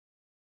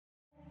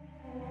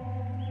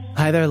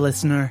Hi there,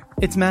 listener.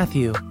 It's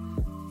Matthew.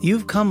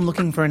 You've come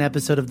looking for an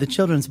episode of the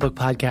Children's Book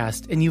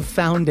Podcast, and you've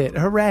found it.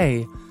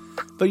 Hooray!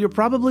 But you're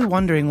probably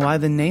wondering why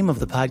the name of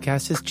the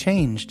podcast has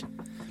changed.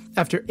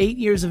 After 8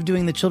 years of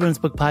doing the Children's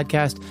Book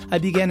Podcast, I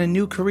began a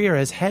new career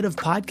as head of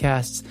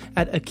podcasts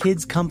at A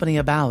Kids Company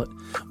About,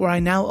 where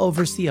I now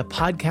oversee a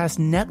podcast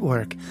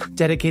network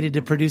dedicated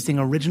to producing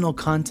original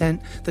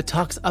content that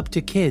talks up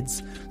to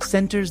kids,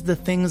 centers the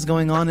things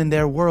going on in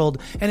their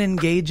world, and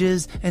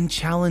engages and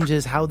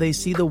challenges how they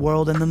see the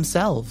world and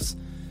themselves.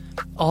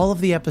 All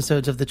of the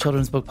episodes of the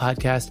Children's Book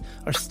Podcast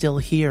are still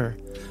here.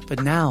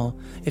 But now,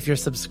 if you're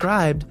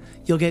subscribed,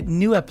 you'll get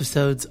new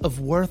episodes of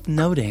Worth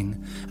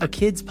Noting, a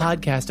kids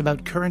podcast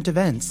about current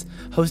events,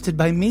 hosted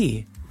by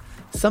me.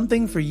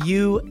 Something for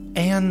you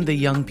and the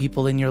young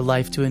people in your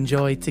life to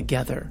enjoy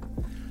together.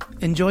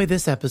 Enjoy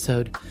this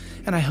episode,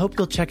 and I hope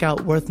you'll check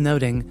out Worth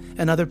Noting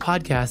and other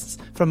podcasts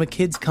from A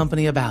Kids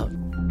Company About.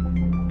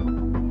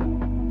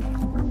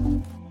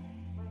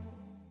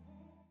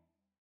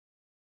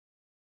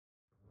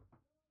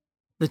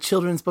 The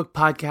Children's Book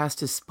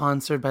Podcast is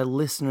sponsored by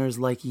listeners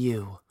like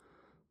you.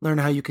 Learn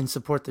how you can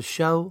support the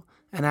show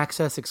and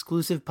access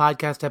exclusive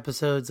podcast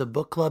episodes, a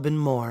book club, and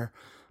more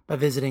by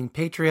visiting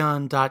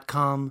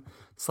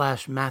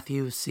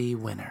patreon.com/Matthew C.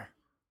 Winner.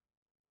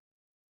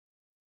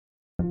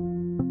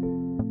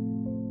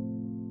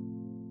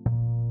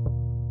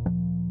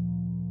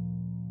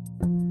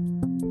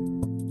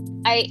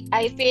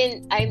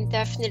 I'm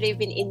definitely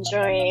been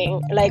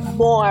enjoying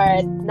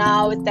more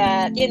now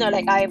that,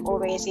 I'm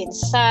always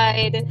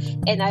inside,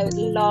 and I would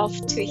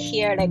love to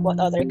hear what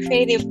other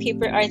creative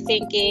people are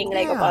thinking,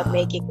 about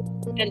making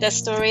and the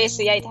stories.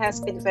 So yeah, it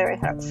has been very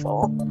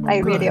helpful. I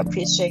really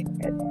appreciate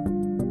it.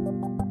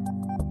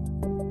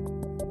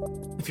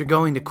 If you're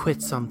going to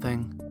quit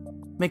something,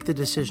 make the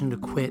decision to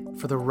quit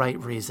for the right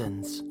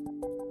reasons.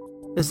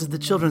 This is the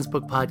Children's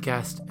Book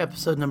Podcast,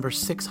 episode number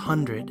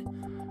 600.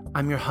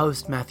 I'm your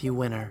host, Matthew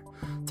Winner.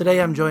 Today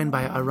I'm joined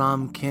by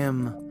Aram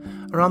Kim.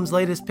 Aram's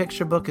latest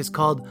picture book is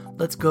called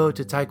Let's Go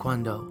to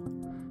Taekwondo,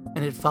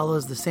 and it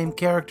follows the same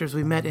characters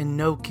we met in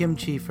No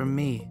Kimchi from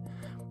Me,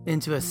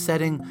 into a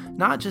setting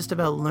not just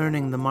about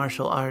learning the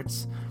martial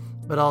arts,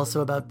 but also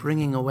about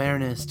bringing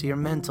awareness to your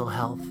mental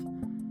health.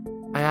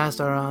 I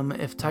asked Aram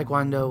if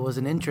Taekwondo was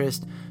an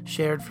interest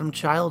shared from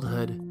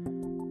childhood.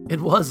 It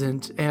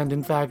wasn't, and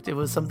in fact, it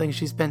was something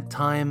she spent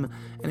time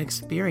and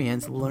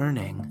experience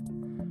learning.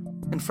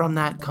 And from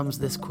that comes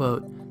this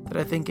quote that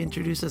I think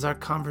introduces our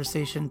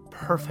conversation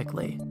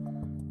perfectly.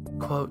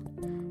 Quote,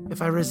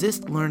 "If I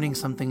resist learning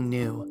something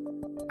new,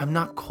 I'm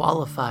not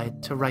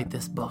qualified to write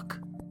this book."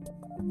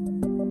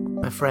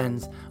 My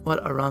friends,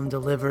 what Aram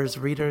delivers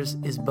readers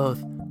is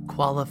both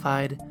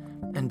qualified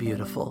and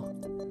beautiful.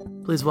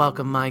 Please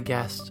welcome my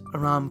guest,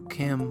 Aram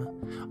Kim,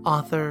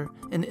 author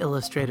and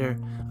illustrator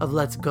of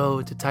Let's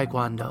Go to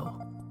Taekwondo.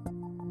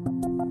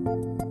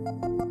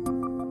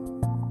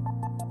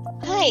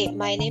 Hi,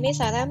 my name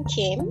is Aram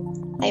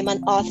Kim. I'm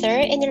an author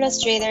and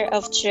illustrator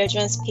of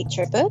children's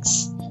picture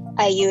books.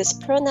 I use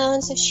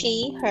pronouns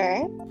she,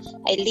 her.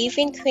 I live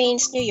in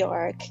Queens, New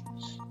York.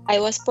 I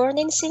was born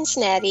in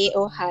Cincinnati,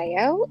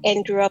 Ohio,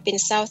 and grew up in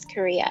South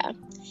Korea.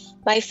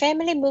 My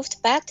family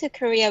moved back to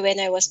Korea when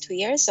I was 2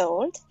 years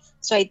old,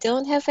 so I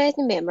don't have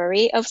any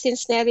memory of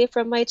Cincinnati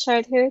from my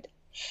childhood.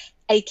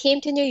 I came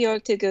to New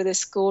York to go to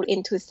school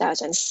in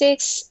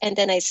 2006, and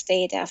then I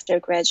stayed after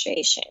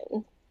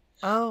graduation.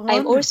 Oh,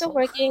 I'm also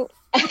working.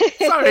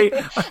 Sorry.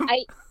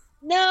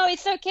 No,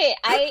 it's okay.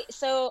 I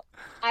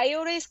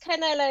always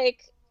kind of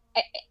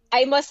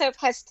I must have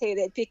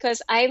hesitated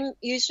because I'm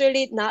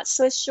usually not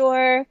so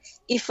sure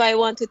if I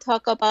want to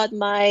talk about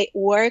my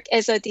work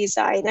as a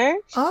designer,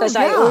 because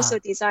I also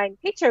design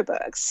picture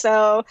books.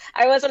 So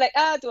I was like,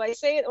 do I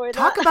say it or not?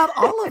 Talk about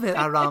all of it,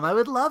 Aram. I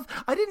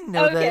didn't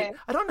know Okay. that.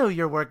 I don't know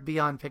your work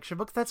beyond picture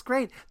books. That's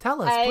great.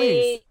 Tell us,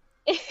 please.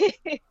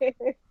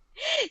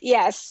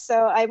 Yes,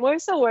 so I'm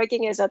also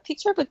working as a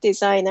picture book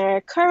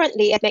designer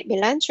currently at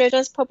Macmillan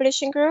Children's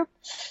Publishing Group.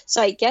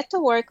 So I get to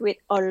work with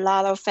a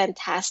lot of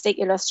fantastic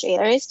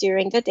illustrators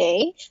during the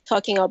day,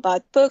 talking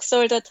about books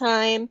all the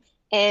time.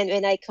 And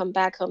when I come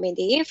back home in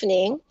the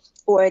evening,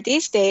 or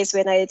these days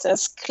when I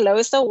just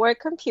close the work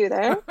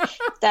computer,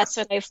 that's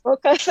when I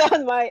focus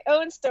on my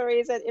own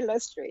stories and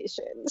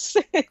illustrations.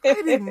 I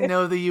didn't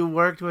know that you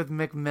worked with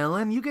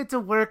Macmillan. You get to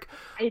work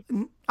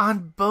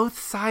on both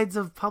sides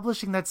of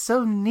publishing. That's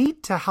so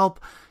neat, to help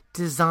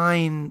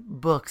design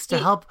books, to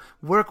help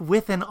work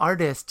with an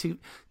artist to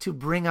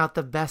bring out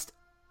the best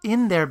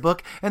in their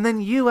book. And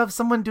then you have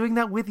someone doing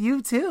that with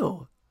you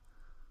too.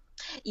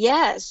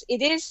 Yes,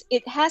 it is.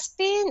 It has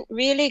been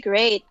really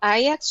great.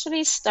 I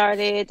actually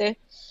started in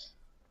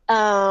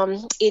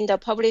the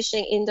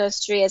publishing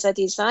industry as a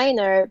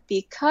designer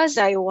because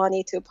I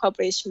wanted to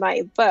publish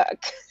my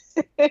book.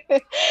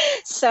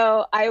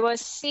 So I was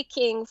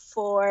seeking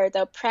for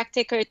the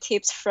practical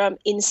tips from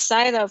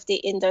inside of the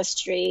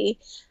industry,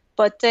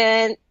 but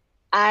then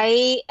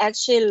I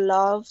actually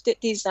loved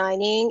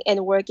designing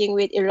and working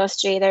with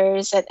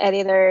illustrators and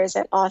editors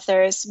and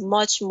authors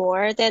much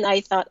more than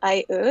I thought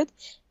I would,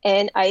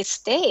 and I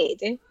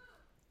stayed.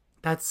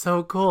 That's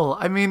so cool.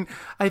 I mean,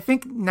 I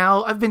think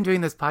now I've been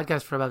doing this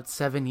podcast for about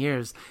 7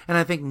 years, and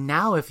I think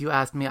now if you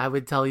asked me, I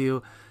would tell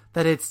you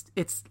that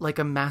it's like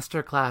a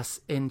masterclass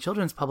in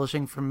children's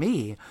publishing for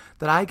me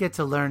that I get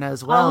to learn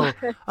as well.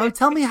 Oh,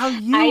 tell me how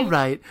you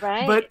write.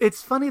 Right. But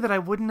it's funny that I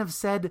wouldn't have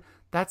said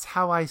that's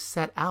how I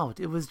set out.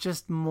 It was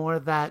just more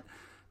that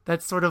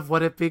that's sort of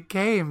what it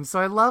became. So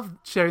I love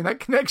sharing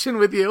that connection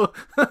with you.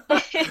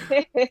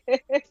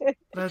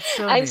 That's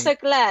so I'm neat. so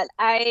glad.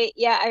 I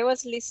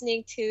was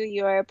listening to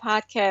your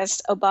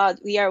podcast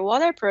about We Are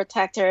Water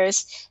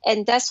Protectors,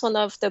 and that's one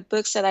of the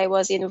books that I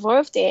was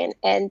involved in,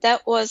 and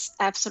that was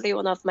absolutely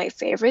one of my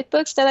favorite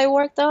books that I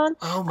worked on.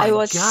 Oh my I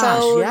was gosh,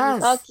 so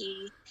yes.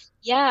 lucky.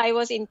 Yeah, I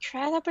was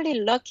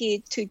incredibly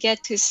lucky to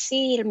get to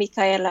see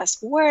Michaela's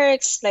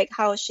works, like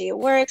how she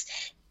works,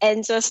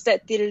 and just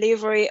that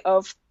delivery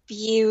of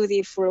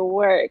beautiful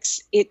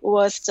works. It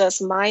was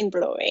just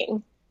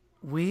mind-blowing.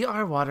 We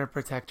Are Water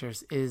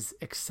Protectors is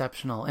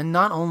exceptional. And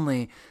not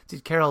only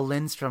did Carol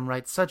Lindstrom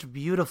write such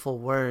beautiful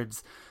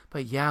words,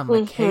 but yeah,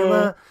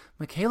 Michaela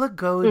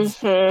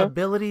Goad's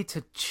ability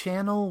to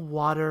channel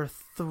water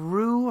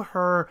through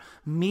her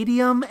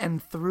medium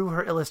and through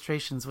her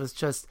illustrations was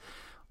just,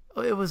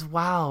 it was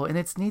wow. And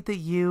it's neat that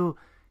you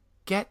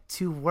get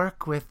to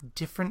work with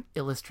different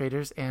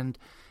illustrators and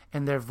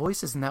their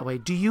voices in that way.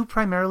 Do you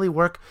primarily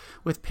work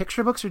with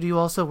picture books, or do you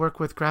also work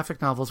with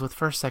graphic novels with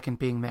First Second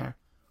being there?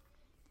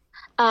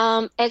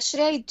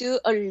 Actually, I do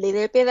a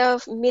little bit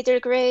of middle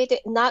grade,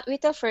 not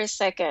with the First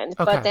Second,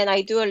 Okay. but then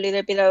I do a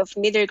little bit of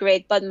middle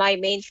grade, but my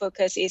main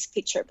focus is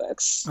picture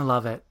books, I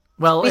love it.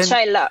 Well, which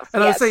I love.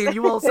 and I was Yes. saying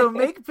you also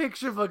make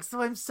picture books,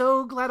 so I'm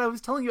so glad. I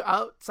was telling you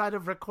outside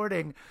of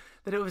recording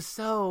that it was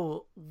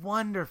so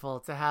wonderful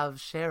to have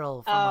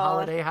Cheryl from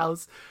Holiday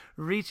House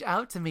reach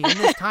out to me in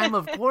this time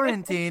of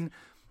quarantine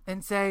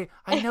and say,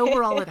 I know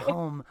we're all at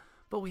home,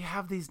 but we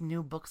have these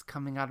new books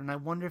coming out, and I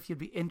wonder if you'd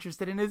be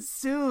interested. And as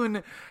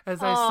soon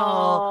as I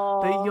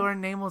saw that your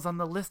name was on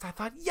the list, I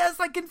thought, yes,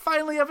 I can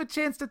finally have a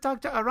chance to talk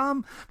to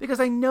Aram,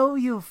 because I know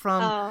you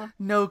from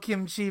No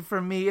Kimchi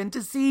for Me, and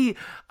to see,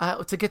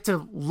 to get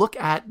to look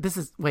at, this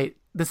is going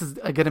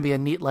to be a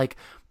neat, like,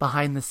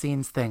 behind the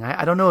scenes thing.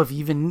 I don't know if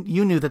even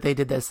you knew that they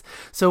did this.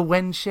 So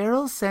when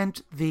Cheryl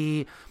sent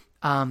the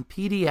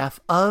PDF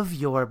of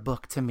your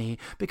book to me,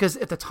 because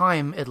at the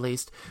time, at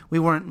least, we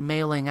weren't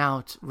mailing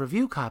out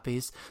review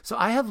copies. So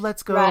I have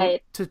Let's Go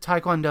to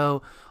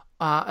Taekwondo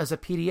as a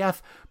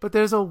PDF, but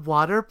there's a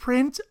water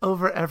print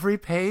over every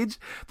page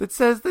that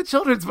says the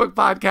Children's Book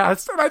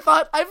Podcast. And I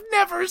thought, I've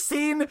never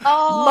seen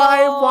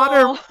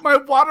my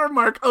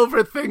watermark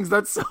over things.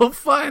 That's so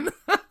fun.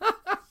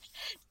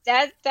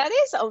 That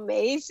is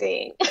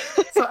amazing.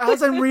 So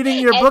as I'm reading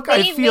your book,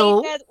 And I they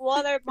feel made that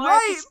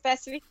watermark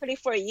specifically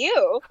for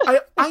you.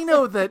 I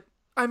know that.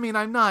 I mean,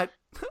 I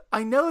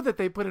know that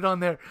they put it on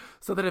there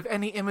so that if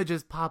any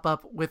images pop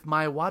up with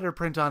my water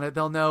print on it,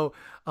 they'll know,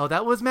 oh,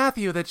 that was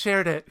Matthew that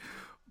shared it.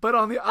 But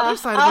on the other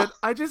side of it,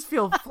 I just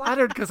feel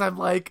flattered because I'm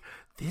like,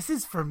 this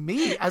is for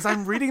me. As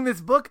I'm reading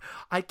this book,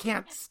 I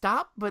can't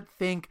stop but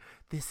think,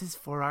 this is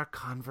for our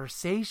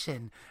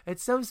conversation.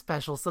 It's so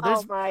special. So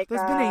there's been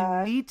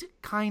a neat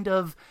kind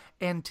of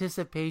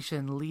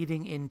anticipation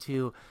leading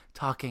into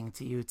talking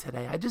to you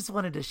today. I just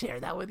wanted to share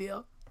that with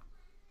you.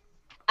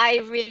 I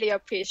really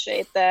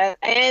appreciate that.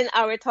 And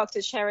I will talk to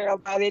Cheryl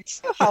about it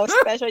too, how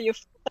special you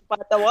feel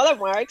about the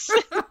watermarks.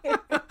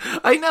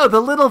 I know, the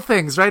little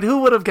things, right?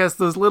 Who would have guessed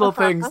those little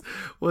things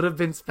would have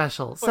been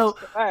special? So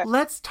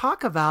let's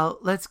talk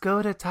about Let's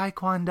Go to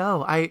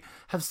Taekwondo. I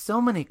have so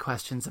many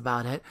questions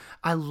about it.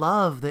 I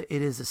love that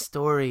it is a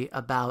story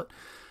about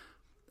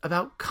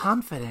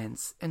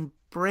confidence and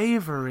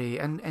bravery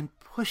and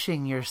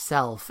pushing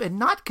yourself and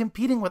not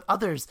competing with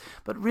others,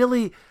 but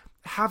really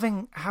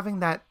having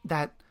that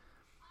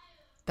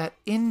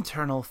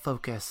internal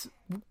focus.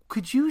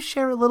 Could you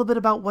share a little bit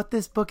about what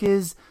this book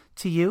is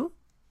to you?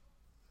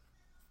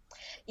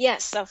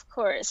 Yes, of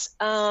course.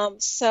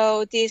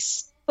 So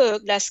this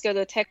book, Let's Go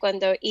to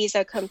Taekwondo, is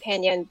a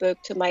companion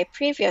book to my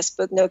previous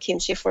book, No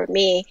Kimchi for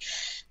Me.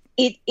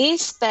 It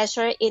is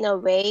special in a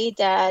way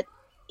that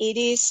it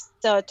is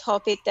the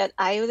topic that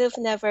I would have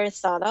never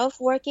thought of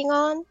working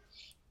on.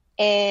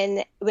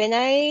 And when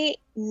I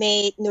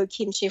made No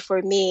Kimchi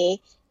for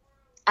Me,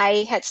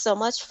 I had so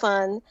much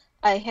fun.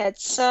 I had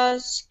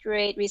such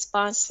great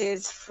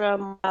responses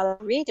from our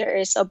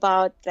readers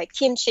about like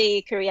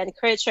kimchi, Korean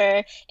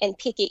culture, and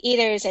picky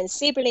eaters and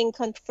sibling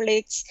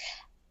conflicts.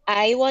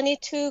 I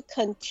wanted to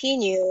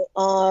continue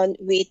on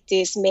with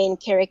this main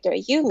character,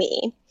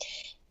 Yumi.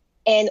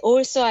 And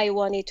also I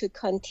wanted to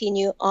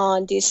continue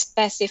on this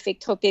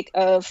specific topic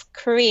of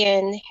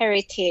Korean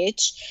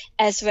heritage,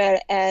 as well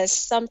as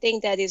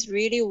something that is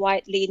really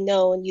widely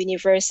known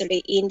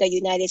universally in the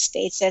United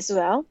States as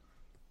well.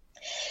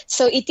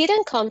 So it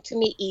didn't come to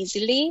me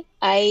easily.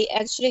 I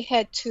actually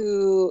had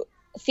to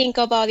think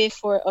about it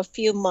for a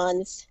few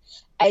months.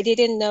 I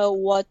didn't know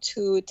what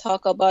to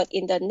talk about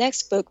in the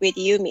next book with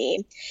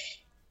Yumi.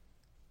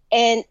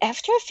 And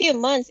after a few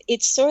months,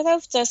 it sort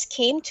of just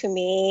came to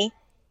me.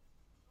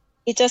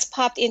 It just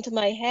popped into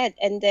my head.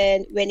 And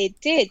then when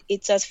it did,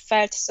 it just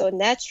felt so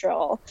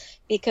natural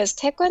because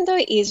Taekwondo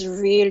is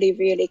really,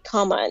 really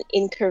common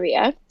in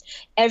Korea.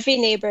 Every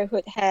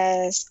neighborhood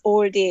has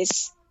all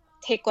these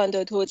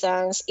Taekwondo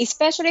dojangs,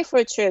 especially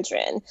for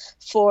children,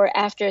 for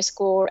after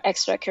school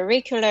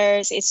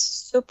extracurriculars. It's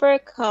super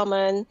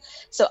common.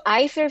 So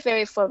I feel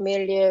very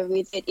familiar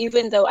with it,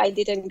 even though I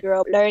didn't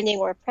grow up learning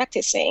or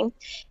practicing.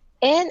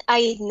 And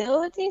I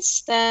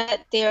noticed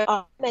that there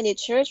are many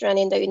children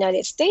in the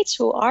United States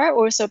who are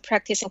also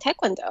practicing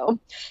Taekwondo.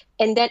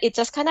 And then it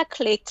just kind of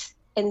clicked.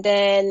 And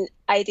then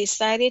I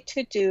decided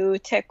to do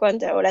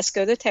Taekwondo. Let's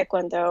go to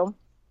Taekwondo.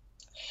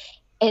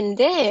 And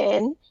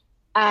then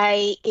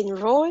I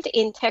enrolled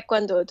in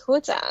Taekwondo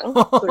Dojang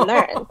to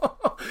learn.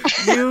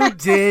 You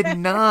did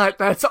not.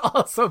 That's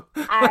awesome.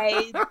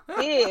 I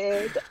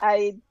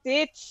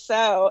did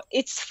so.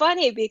 It's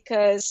funny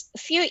because a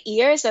few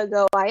years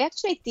ago, I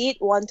actually did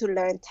want to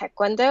learn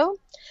Taekwondo,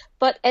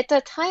 but at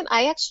the time,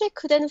 I actually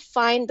couldn't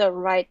find the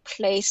right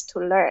place to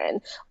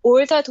learn. All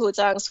the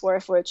dojangs were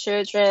for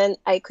children.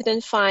 I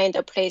couldn't find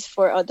a place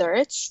for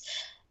adults.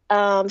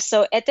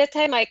 So at that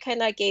time, I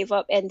kind of gave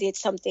up and did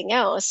something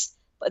else.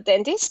 But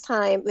then this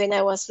time, when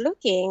I was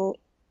looking,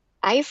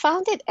 I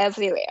found it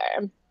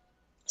everywhere.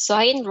 So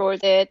I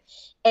enrolled it,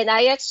 and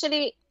I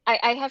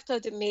have to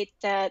admit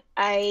that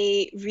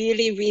I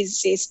really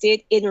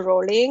resisted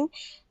enrolling.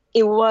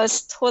 It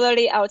was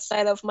totally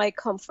outside of my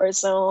comfort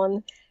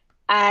zone.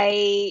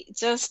 I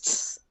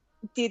just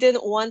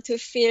didn't want to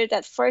feel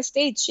that first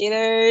day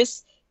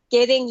jitters,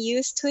 getting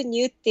used to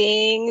new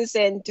things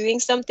and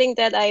doing something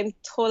that I'm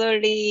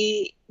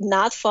totally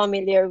not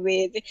familiar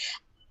with.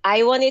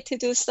 I wanted to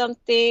do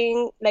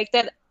something like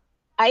that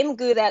I'm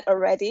good at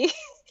already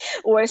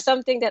or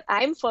something that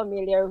I'm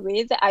familiar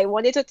with. I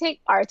wanted to take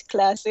art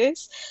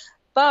classes,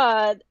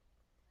 but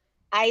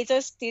I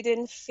just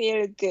didn't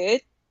feel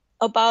good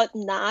about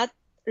not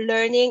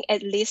learning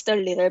at least a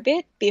little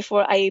bit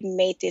before I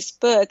made this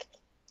book.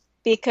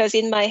 Because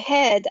in my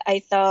head, I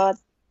thought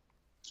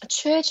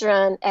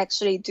children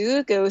actually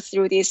do go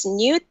through these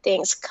new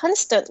things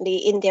constantly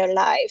in their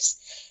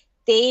lives.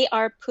 They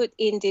are put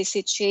in these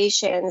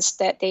situations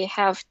that they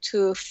have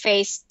to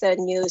face the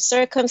new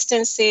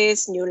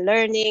circumstances, new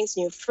learnings,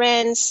 new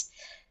friends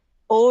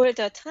all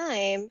the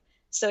time.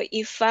 So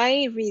if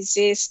I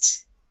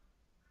resist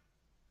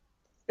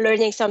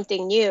learning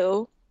something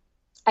new,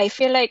 I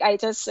feel like I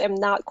just am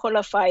not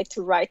qualified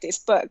to write this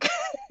book.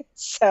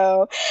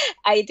 So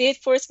I did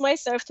force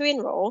myself to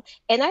enroll,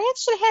 and I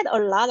actually had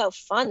a lot of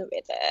fun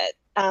with it.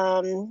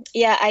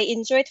 I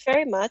enjoyed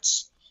very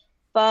much.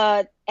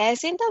 But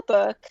as in the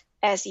book,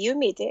 as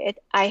Yumi did,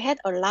 I had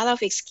a lot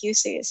of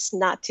excuses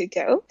not to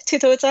go to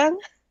Dojang.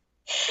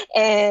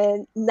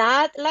 And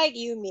not like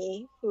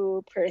Yumi,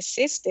 who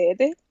persisted.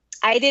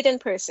 I didn't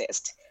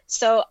persist.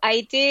 So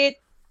I did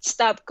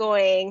stop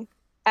going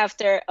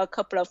after a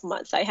couple of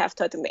months, I have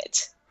to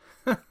admit.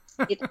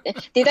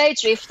 Did I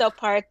drift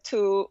apart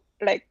too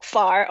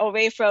far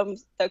away from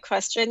the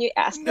question you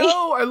asked me?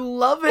 No, I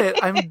love it.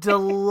 I'm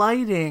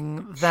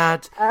delighting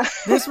that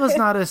this was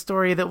not a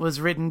story that was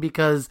written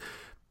because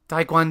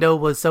Taekwondo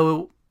was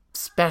so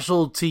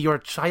special to your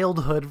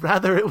childhood.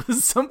 Rather, it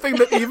was something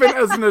that even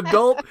as an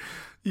adult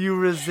you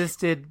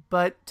resisted.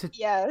 But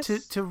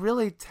to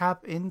really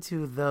tap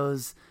into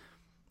those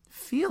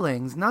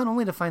feelings, not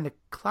only to find a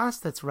class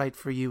that's right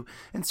for you,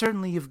 and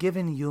certainly you've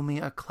given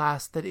Yumi a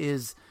class that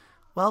is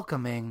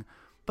welcoming,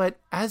 but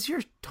as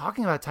you're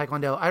talking about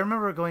Taekwondo, I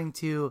remember going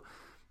to,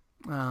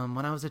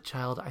 when I was a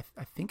child,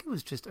 I think it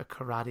was just a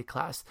karate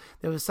class.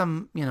 There was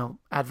some,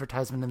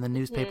 advertisement in the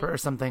newspaper or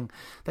something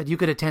that you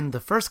could attend the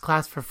first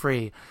class for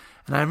free.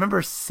 And I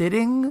remember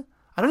sitting,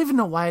 I don't even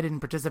know why I didn't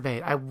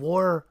participate. I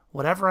wore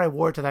whatever I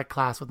wore to that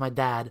class with my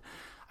dad.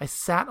 I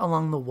sat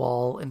along the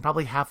wall and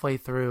probably halfway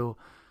through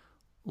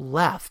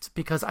left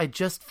because I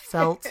just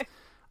felt,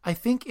 I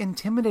think,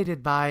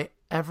 intimidated by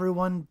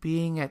everyone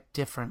being at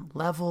different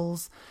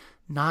levels,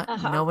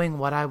 not knowing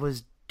what I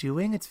was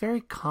doing. It's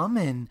very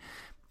common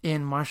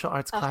in martial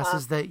arts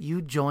classes that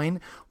you join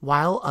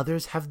while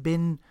others have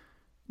been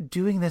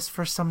doing this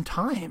for some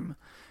time.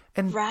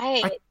 And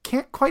I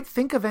can't quite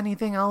think of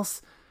anything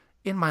else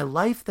in my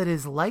life that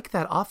is like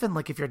that. Often,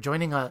 like if you're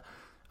joining a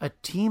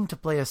team to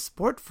play a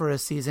sport for a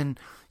season,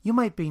 you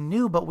might be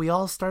new, but we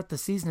all start the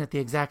season at the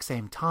exact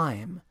same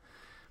time.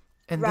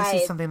 And this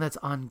is something that's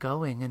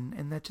ongoing,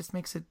 and that just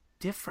makes it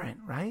different,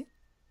 right?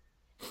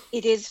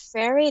 It is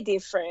very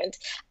different.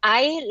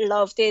 I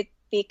loved it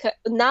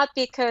not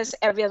because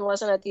everyone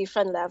was on a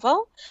different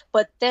level,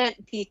 but then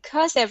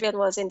because everyone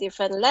was in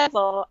different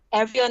level,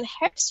 everyone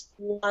helps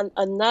one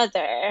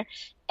another.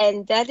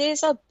 And that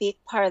is a big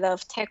part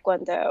of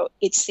Taekwondo,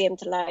 it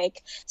seemed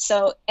like.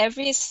 So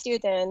every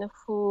student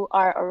who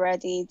are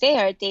already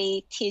there,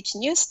 they teach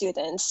new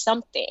students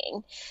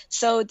something.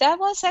 So that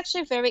was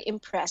actually very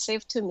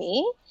impressive to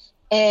me.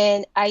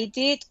 And I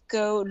did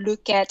go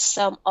look at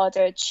some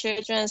other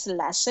children's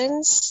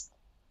lessons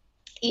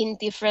in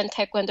different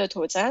Taekwondo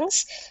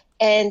dojangs.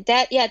 And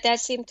that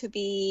seemed to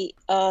be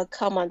a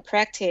common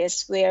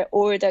practice where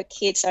all the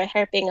kids are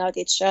helping out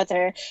each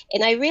other.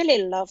 And I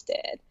really loved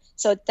it.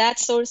 So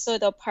that's also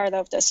the part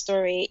of the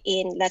story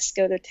in Let's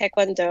Go to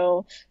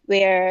Taekwondo,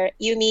 where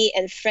Yumi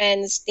and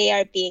friends, they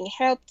are being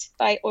helped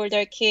by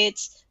older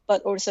kids,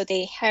 but also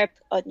they help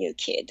a new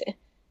kid.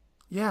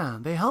 Yeah,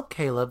 they help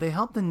Caleb. They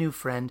help the new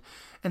friend.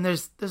 And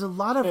there's a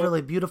lot of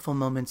really beautiful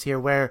moments here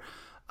where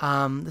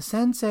the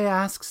sensei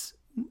asks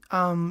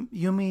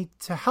Yumi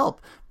to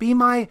help. Be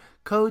my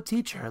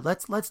co-teacher.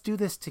 Let's do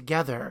this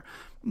together.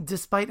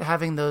 Despite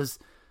having those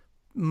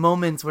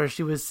moments where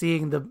she was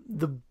seeing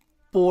the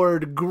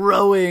board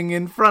growing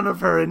in front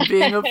of her and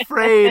being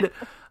afraid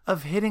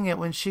of hitting it,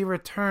 when she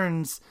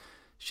returns,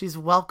 she's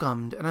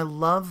welcomed. And I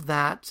love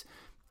that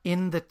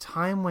in the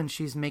time when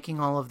she's making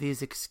all of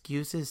these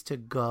excuses to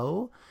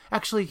go.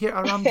 Actually, here,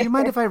 Aram, do you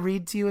mind if I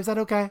read to you? Is that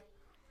okay?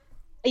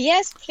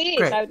 Yes, please.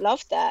 Great. I would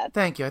love that.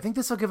 Thank you. I think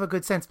this will give a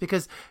good sense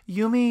because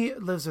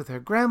Yumi lives with her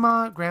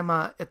grandma.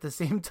 Grandma, at the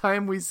same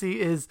time, we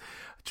see is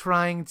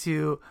trying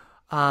to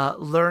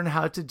learn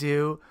how to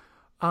do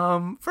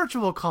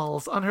virtual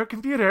calls on her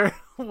computer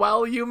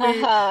while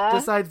Yumi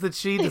decides that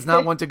she does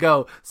not want to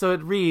go. So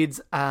it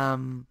reads,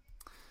 well,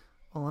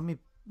 let me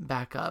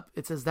back up.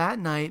 It says, that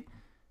night,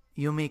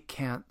 Yumi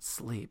can't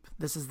sleep.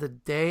 This is the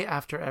day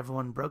after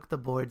everyone broke the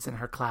boards in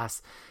her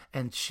class,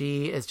 and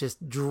she is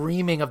just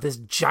dreaming of this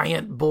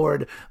giant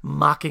board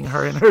mocking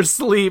her in her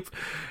sleep.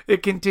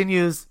 It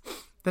continues.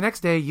 The next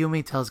day,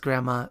 Yumi tells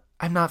Grandma,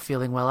 I'm not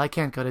feeling well. I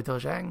can't go to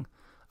dojang.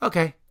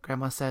 Okay,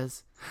 Grandma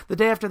says. The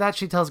day after that,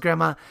 she tells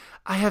Grandma,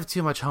 I have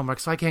too much homework,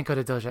 so I can't go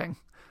to dojang.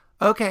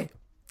 Okay,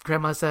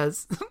 Grandma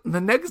says.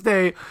 The next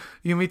day,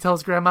 Yumi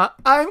tells Grandma,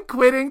 I'm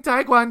quitting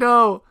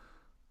Taekwondo.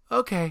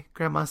 Okay,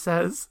 Grandma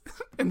says.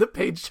 And the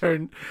page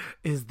turn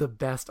is the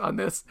best on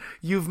this.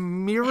 You've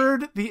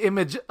mirrored the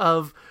image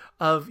of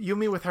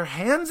Yumi with her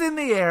hands in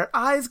the air,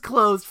 eyes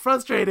closed,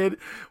 frustrated.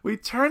 We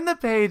turn the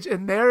page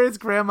and there is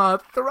Grandma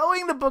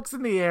throwing the books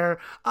in the air,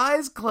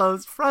 eyes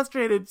closed,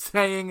 frustrated,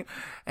 saying,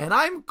 and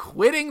I'm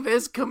quitting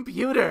this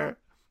computer.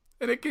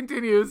 And it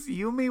continues,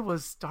 Yumi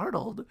was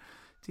startled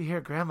to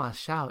hear Grandma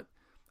shout,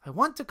 I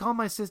want to call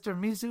my sister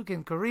Mizuk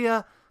in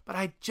Korea, but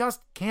I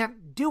just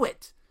can't do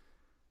it.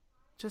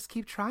 Just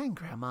keep trying,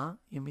 Grandma,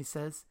 Yumi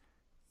says.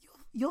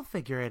 You'll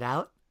figure it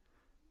out.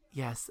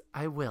 Yes,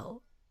 I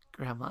will,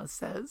 Grandma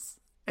says.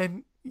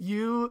 And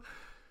you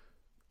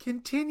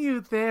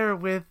continue there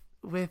with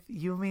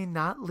Yumi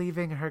not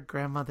leaving her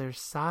grandmother's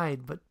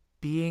side, but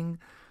being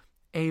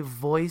a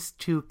voice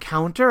to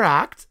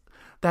counteract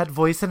that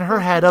voice in her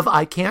head of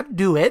I can't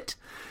do it,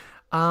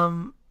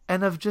 and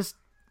of just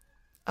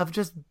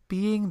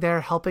being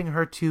there, helping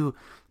her to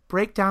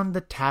break down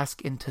the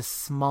task into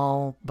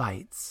small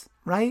bites,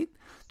 right?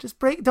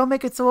 Don't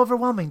make it so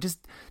overwhelming.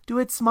 Just do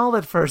it small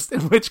at first,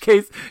 in which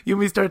case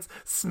Yumi starts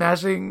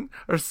smashing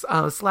or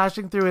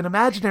slashing through an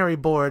imaginary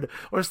board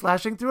or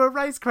slashing through a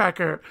rice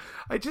cracker.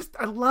 I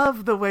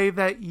love the way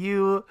that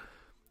you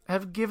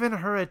have given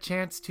her a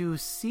chance to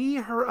see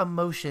her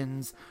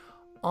emotions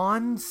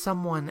on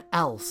someone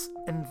else,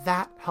 and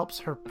that helps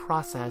her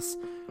process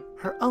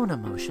her own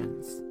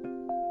emotions.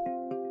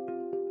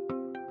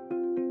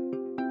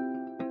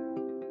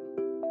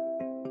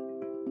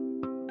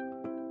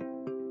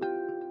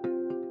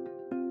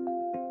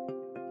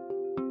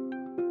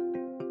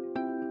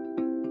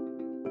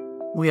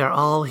 We are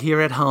all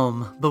here at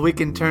home, but we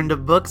can turn to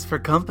books for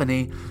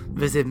company.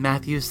 Visit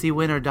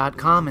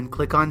MatthewCWinner.com and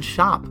click on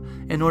Shop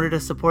in order to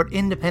support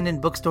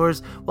independent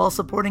bookstores while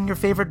supporting your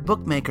favorite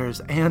bookmakers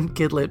and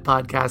Kidlit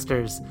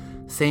podcasters.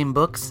 Same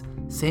books,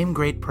 same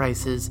great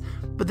prices,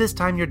 but this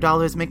time your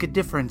dollars make a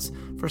difference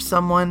for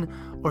someone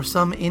or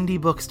some indie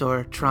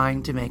bookstore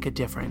trying to make a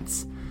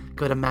difference.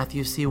 Go to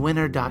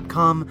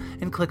MatthewCWinner.com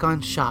and click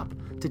on Shop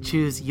to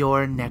choose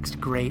your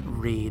next great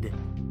read.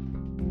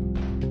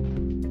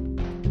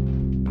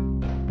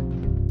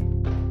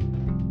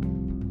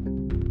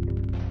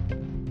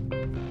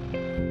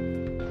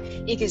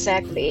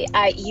 Exactly.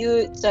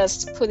 You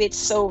just put it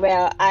so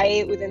well.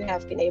 I wouldn't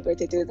have been able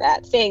to do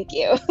that. Thank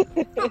you.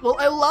 Well,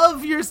 I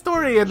love your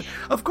story. And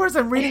of course,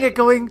 I'm reading it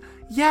going,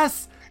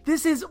 yes,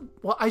 this is...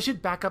 Well, I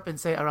should back up and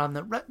say around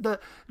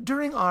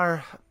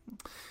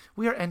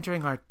we are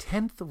entering our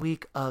 10th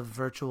week of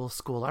virtual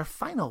school, our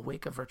final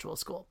week of virtual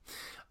school.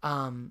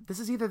 This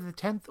is either the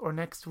 10th or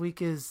next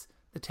week is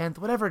the 10th,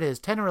 whatever it is,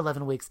 10 or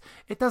 11 weeks.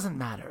 It doesn't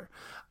matter.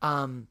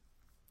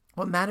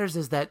 What matters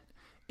is that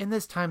in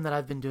this time that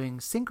I've been doing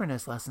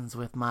synchronous lessons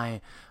with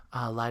my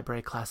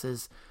library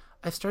classes,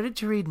 I've started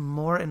to read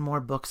more and more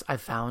books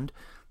I've found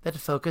that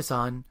focus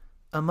on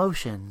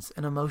emotions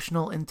and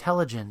emotional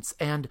intelligence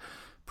and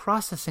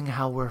processing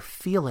how we're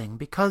feeling,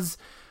 because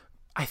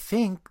I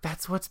think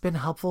that's what's been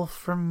helpful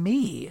for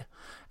me.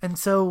 And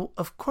so,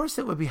 of course,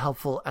 it would be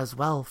helpful as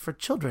well for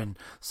children,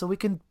 so we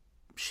can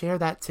share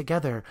that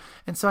together.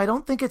 And so I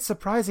don't think it's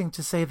surprising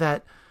to say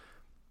that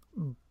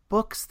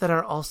books that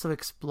are also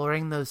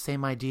exploring those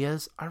same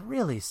ideas are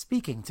really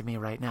speaking to me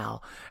right now.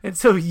 And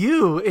so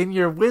you, in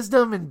your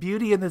wisdom and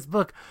beauty in this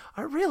book,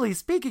 are really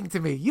speaking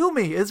to me.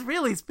 Yumi is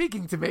really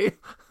speaking to me.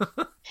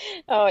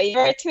 Oh,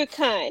 you're too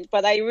kind,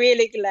 but I'm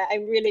really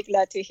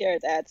glad to hear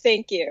that.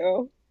 Thank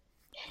you.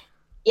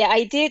 Yeah,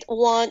 I did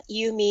want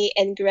Yumi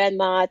and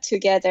Grandma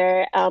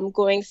together,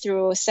 going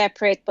through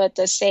separate but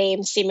the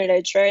same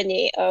similar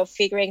journey of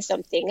figuring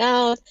something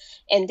out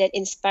and then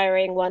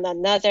inspiring one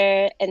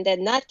another and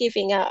then not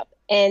giving up.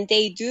 And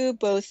they do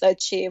both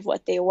achieve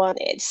what they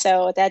wanted.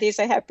 So that is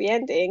a happy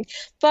ending.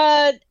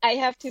 But I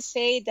have to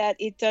say that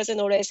it doesn't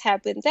always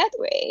happen that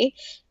way.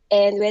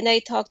 And when I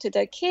talk to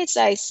the kids,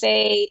 I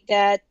say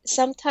that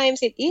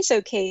sometimes it is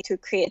okay to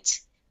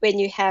quit when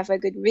you have a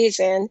good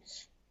reason.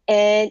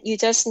 And you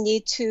just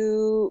need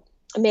to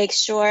make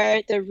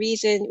sure the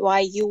reason why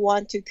you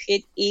want to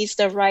quit is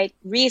the right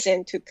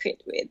reason to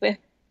quit with.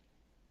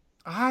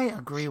 I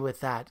agree with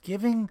that.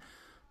 Giving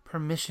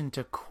permission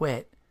to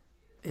quit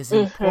is an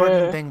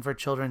important thing for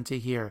children to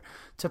hear.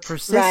 To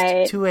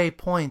persist to a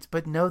point,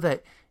 but know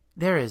that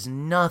there is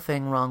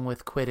nothing wrong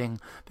with quitting,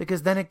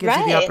 because then it gives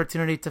you the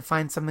opportunity to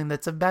find something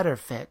that's a better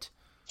fit.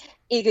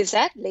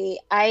 Exactly.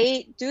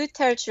 I do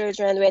tell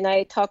children when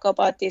I talk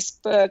about this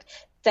book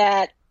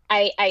that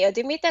I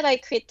admit that I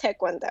quit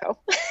Taekwondo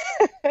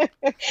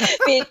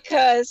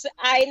because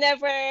I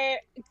never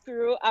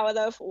grew out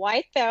of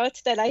white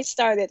belt that I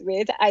started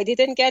with. I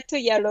didn't get to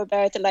yellow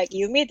belt like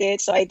Yumi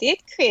did, so I did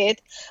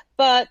quit.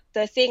 But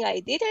the thing I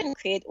didn't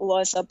quit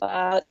was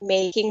about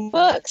making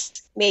books,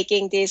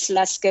 making this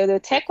Let's Go to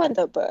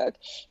Taekwondo book.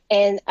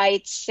 And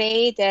I'd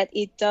say that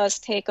it does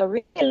take a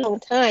really long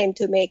time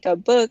to make a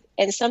book.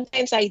 And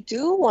sometimes I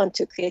do want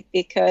to quit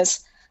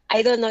because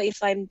I don't know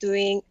if I'm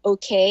doing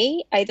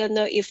okay. I don't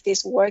know if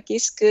this work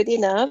is good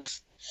enough.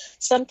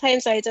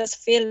 Sometimes I just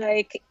feel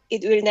like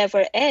it will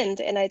never end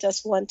and I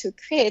just want to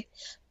quit.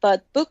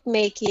 But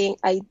bookmaking,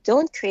 I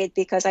don't quit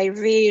because I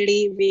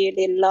really,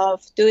 really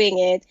love doing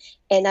it.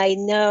 And I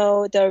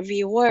know the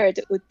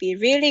reward would be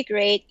really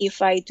great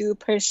if I do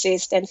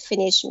persist and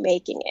finish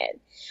making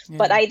it. Yeah.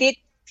 But I did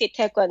quit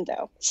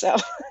Taekwondo. So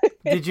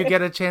did you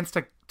get a chance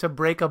to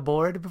break a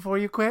board before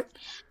you quit?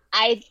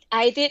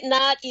 I did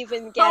not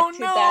even get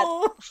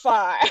that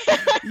far.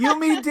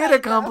 Yumi did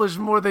accomplish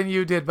more than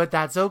you did, but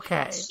that's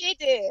okay.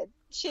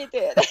 She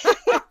did.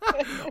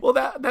 Well,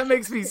 that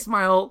makes me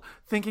smile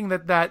thinking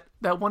that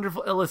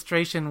wonderful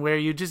illustration where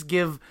you just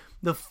give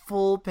the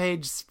full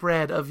page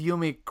spread of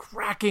Yumi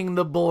cracking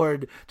the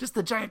board, just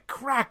the giant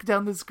crack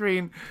down the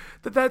screen,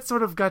 that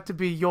sort of got to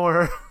be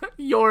your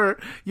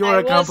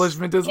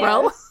accomplishment as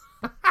well.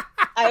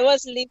 I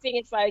was living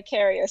it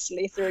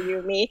vicariously through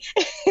Yumi.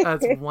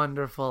 That's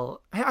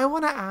wonderful. Hey, I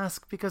want to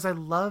ask, because I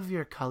love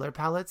your color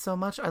palette so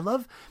much. I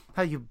love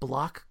how you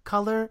block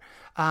color.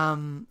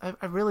 I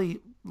really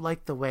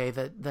like the way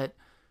that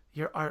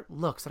your art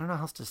looks. I don't know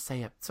how else to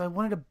say it. So I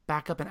wanted to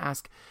back up and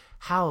ask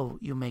how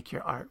you make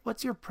your art.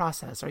 What's your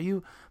process? Are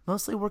you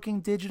mostly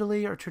working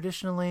digitally or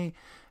traditionally?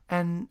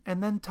 And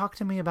then talk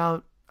to me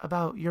about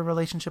your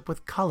relationship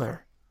with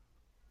color.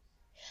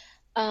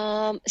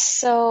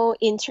 So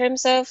in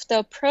terms of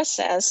the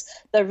process,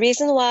 the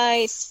reason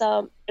why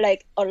a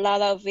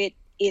lot of it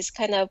is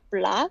kind of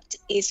blocked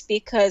is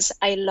because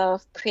I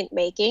love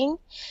printmaking.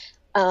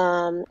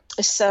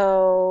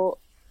 So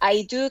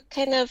I do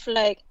kind of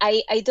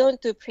I don't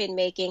do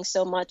printmaking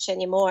so much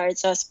anymore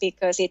just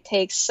because it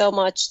takes so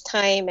much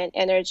time and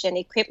energy and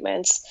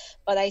equipment,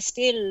 but I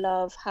still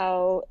love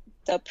how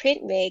the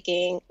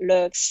printmaking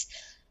looks.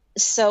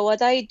 So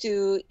what I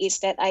do is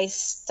that I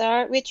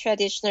start with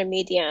traditional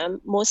medium.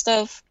 Most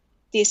of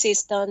this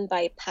is done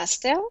by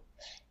pastel,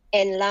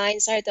 and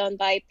lines are done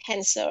by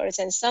pencils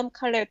and some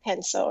color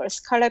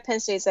pencils. Color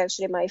pencil is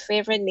actually my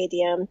favorite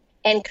medium,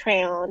 and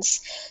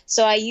crayons.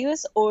 So I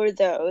use all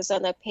those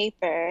on a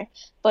paper,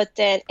 but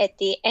then at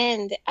the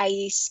end,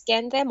 I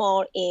scan them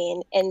all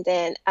in and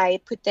then I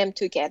put them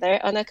together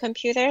on a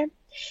computer.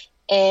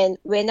 And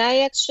when I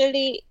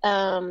actually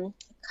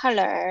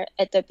color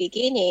at the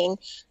beginning,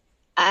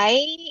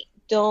 I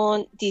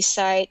don't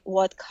decide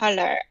what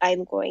color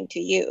I'm going to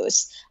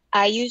use.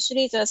 I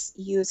usually just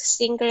use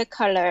single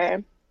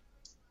color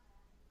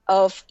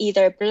of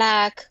either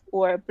black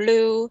or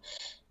blue,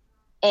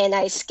 and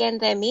I scan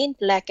them in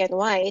black and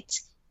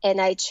white, and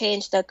I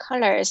change the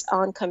colors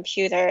on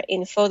computer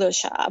in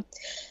Photoshop.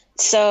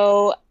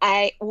 So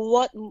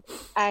what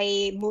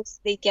I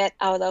mostly get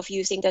out of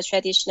using the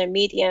traditional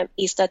medium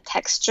is the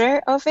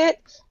texture of it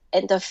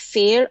and the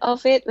feel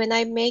of it when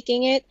I'm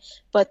making it.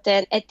 But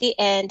then at the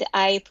end,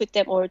 I put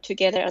them all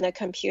together on a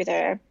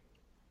computer.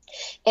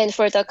 And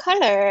for the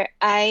color,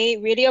 I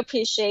really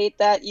appreciate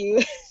that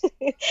you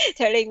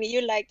telling me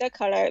you like the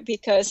color,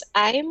 because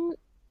I'm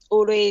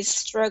always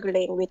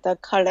struggling with the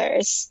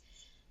colors.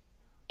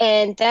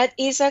 And that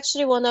is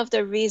actually one of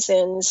the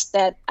reasons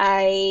that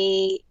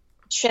I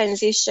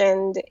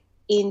transitioned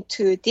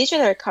into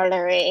digital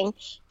coloring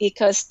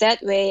because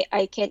that way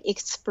I can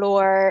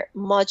explore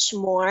much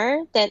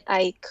more than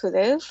I could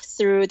have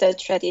through the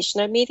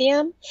traditional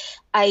medium.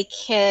 I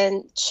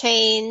can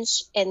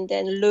change and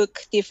then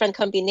look different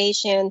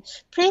combination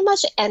pretty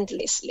much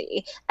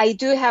endlessly. I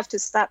do have to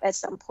stop at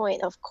some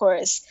point, of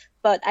course,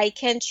 but I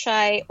can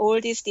try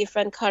all these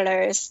different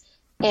colors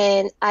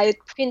and I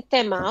print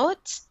them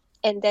out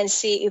and then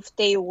see if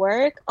they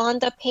work on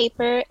the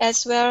paper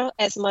as well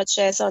as much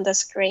as on the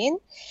screen.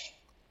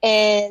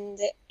 And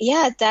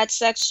yeah,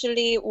 that's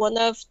actually one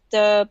of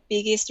the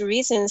biggest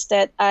reasons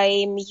that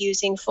I'm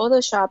using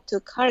Photoshop to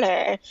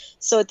color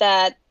so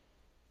that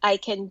I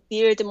can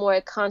build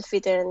more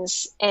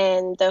confidence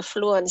and the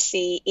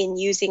fluency in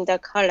using the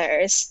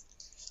colors.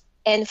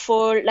 And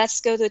for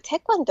Let's Go to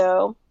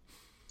Taekwondo,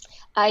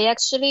 I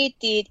actually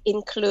did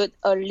include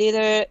a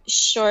little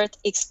short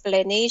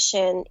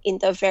explanation in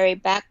the very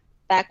back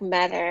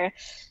matter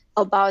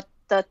about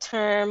the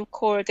term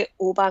called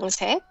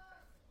오방색.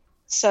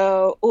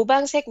 So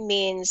오방색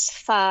means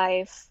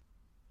 5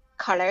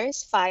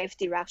 colors, 5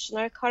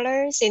 directional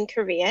colors in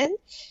Korean.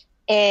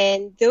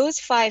 And those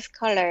 5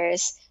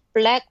 colors,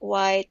 black,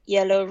 white,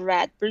 yellow,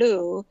 red,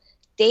 blue,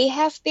 they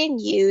have been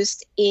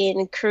used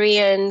in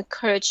Korean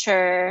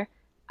culture,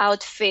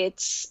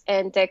 outfits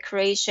and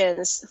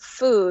decorations,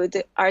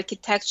 food,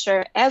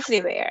 architecture,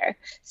 everywhere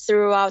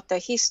throughout the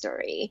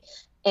history.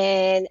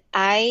 And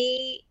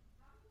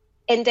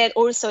then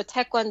also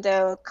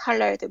Taekwondo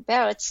colored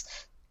belts,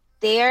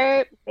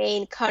 their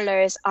main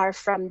colors are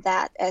from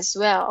that as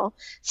well.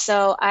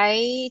 So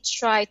I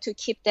try to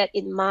keep that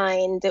in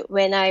mind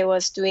when I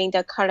was doing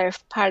the color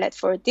palette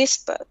for this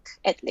book,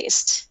 at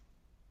least.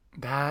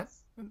 That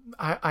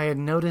I had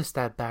noticed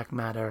that back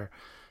matter,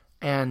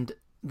 and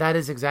that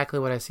is exactly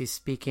what I see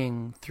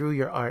speaking through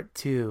your art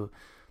too.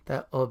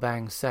 That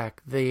오방색,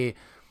 the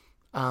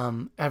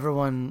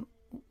everyone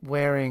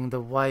wearing the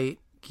white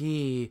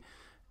gi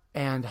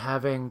and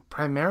having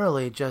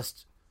primarily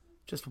just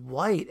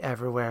white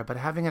everywhere, but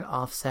having it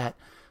offset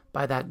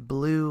by that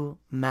blue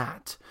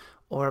mat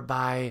or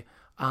by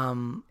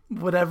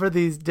whatever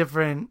these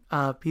different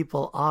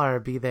people are,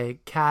 be they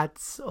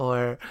cats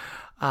or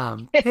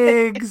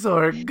pigs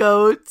or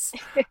goats,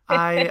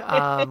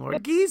 or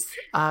geese,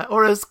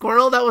 or a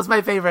squirrel. That was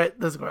my favorite,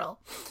 the squirrel.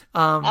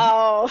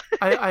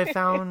 I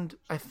found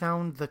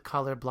the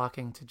color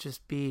blocking to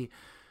just be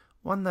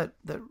one that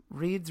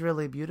reads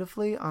really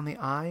beautifully on the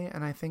eye,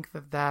 and I think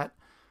that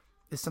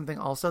is something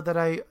also that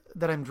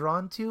I'm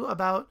drawn to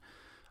about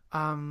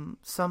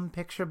some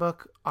picture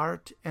book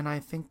art, and I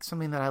think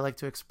something that I like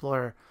to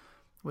explore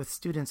with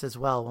students as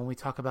well when we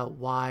talk about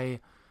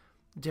why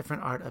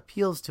different art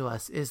appeals to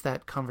us is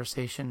that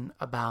conversation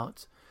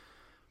about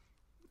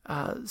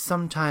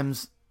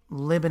sometimes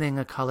limiting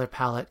a color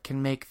palette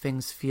can make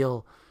things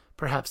feel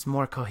perhaps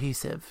more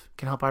cohesive,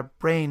 can help our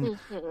brain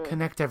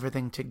connect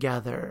everything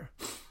together.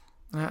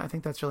 I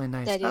think that's really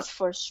nice. That is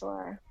for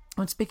sure.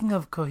 And speaking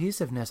of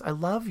cohesiveness, I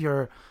love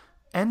your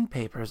end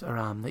papers,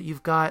 Aram, that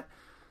you've got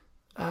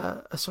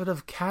a sort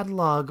of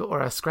catalog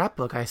or a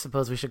scrapbook, I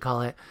suppose we should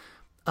call it,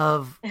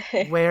 of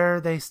where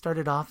they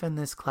started off in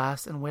this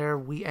class and where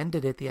we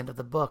ended at the end of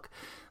the book.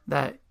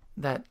 That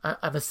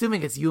I'm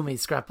assuming it's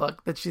Yumi's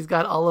scrapbook, that she's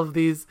got all of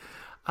these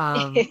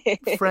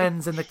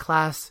friends in the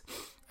class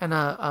and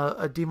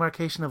a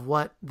demarcation of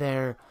what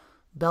their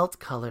belt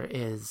color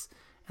is.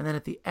 And then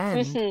at the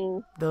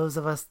end, those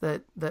of us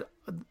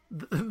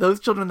those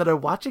children that are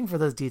watching for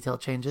those detail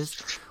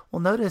changes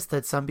will notice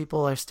that some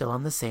people are still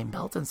on the same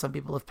belt and some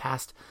people have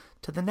passed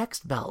to the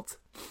next belt.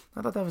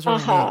 I thought that was really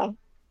neat.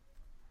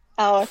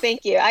 Oh,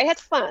 thank you. I had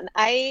fun.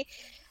 I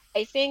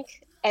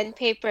think end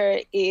paper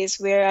is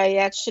where I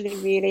actually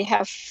really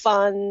have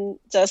fun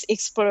just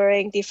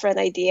exploring different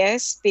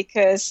ideas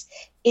because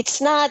it's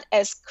not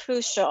as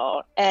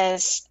crucial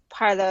as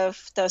part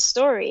of the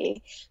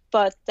story,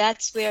 but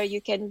that's where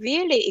you can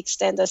really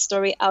extend the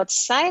story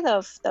outside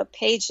of the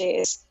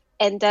pages.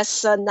 And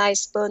that's a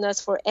nice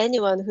bonus for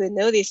anyone who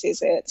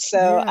notices it. So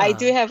yeah. I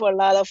do have a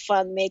lot of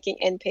fun making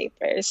end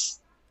papers.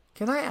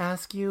 Can I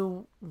ask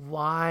you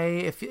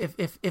why,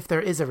 if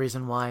there is a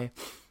reason why?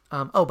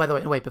 Oh, by the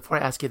way, wait, before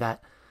I ask you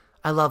that,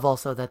 I love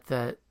also that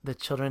the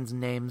children's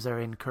names are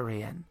in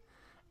Korean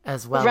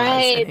as well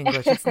as in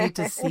English. It's neat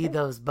to see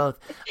those both.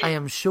 I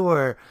am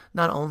sure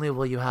not only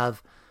will you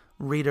have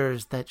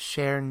readers that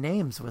share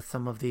names with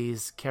some of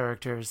these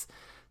characters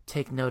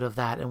take note of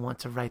that and want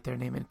to write their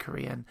name in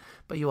Korean,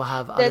 but you will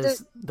have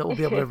others that will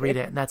be able to read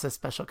it, and that's a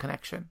special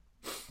connection.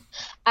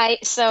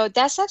 So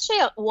that's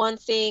actually one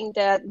thing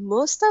that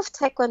most of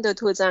Taekwondo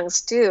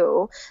dojangs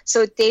do.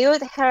 So they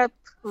would help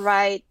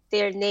write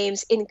their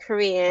names in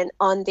Korean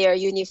on their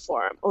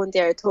uniform, on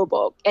their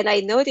dobok. And I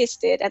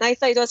noticed it, and I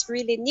thought it was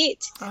really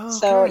neat. Okay.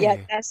 So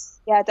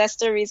that's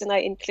the reason I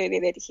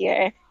included it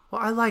here.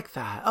 Well, I like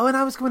that. Oh, and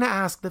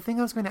the thing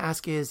I was going to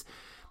ask is,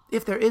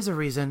 if there is a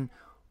reason,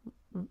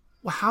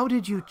 how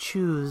did you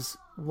choose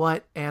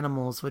what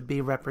animals would be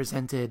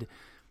represented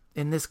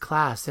in this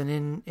class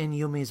and in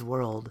Yumi's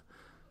world?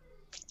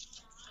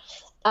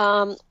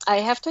 I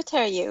have to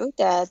tell you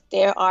that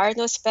there are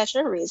no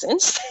special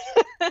reasons.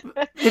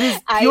 It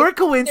is I pure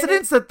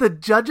coincidence that the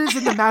judges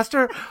in the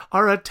master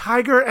are a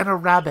tiger and a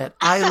rabbit.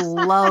 I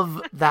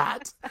love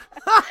that.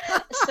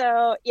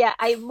 So yeah,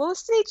 I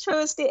mostly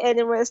chose the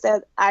animals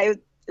that I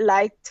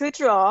like to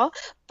draw,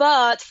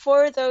 but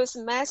for those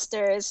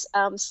masters,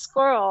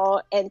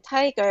 squirrel and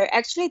tiger,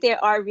 actually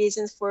there are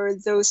reasons for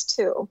those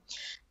two.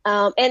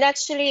 And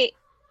actually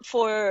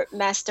for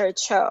Master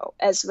Cho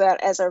as well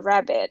as a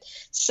rabbit.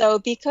 So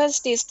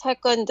because this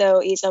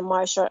Taekwondo is a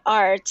martial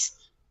art,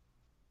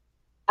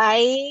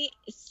 I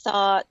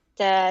thought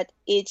that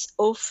it's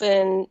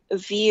often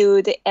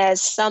viewed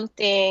as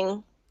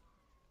something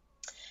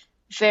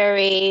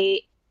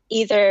very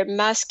either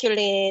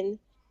masculine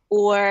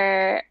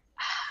or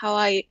how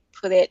I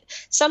put it,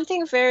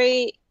 something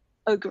very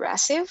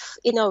aggressive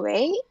in a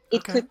way.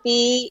 It Okay. could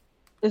be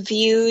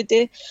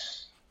viewed,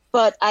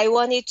 but I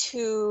wanted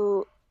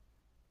to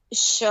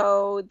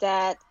show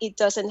that it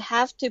doesn't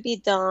have to be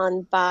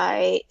done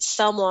by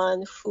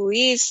someone who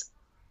is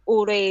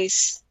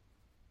always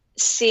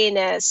seen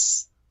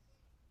as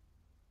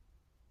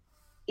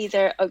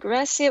either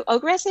aggressive.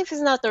 Aggressive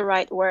is not the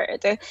right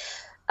word.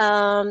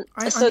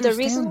 I So the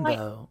reason understand why,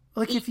 though.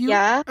 Like if you,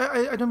 yeah,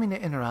 I don't mean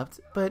to interrupt,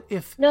 but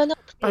if no, no,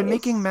 by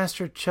making please.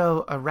 Master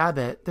Cho a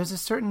rabbit, there's a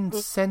certain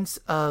sense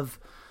of,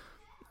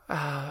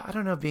 I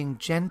don't know, being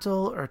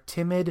gentle or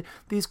timid.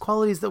 These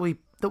qualities that we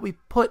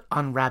put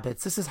on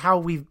rabbits. This is how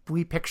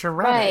we picture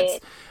rabbits.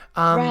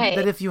 Right, That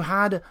right, if you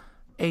had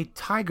a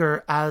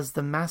tiger as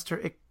the master,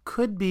 it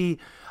could be.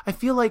 I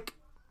feel like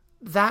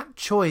that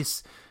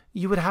choice,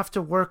 you would have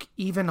to work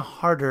even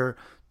harder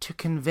to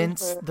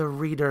convince hmm the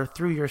reader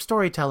through your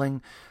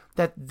storytelling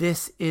that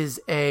this is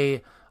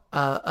a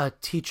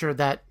teacher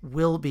that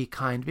will be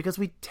kind, because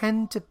we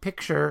tend to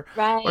picture,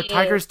 or right,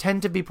 tigers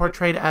tend to be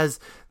portrayed as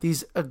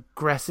these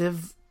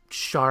aggressive,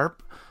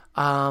 sharp,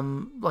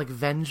 like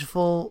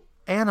vengeful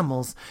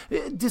animals.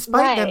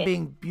 Despite them right.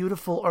 being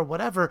beautiful or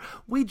whatever,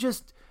 we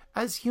just,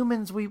 as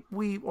humans, we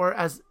or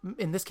as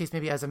in this case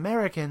maybe as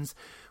Americans,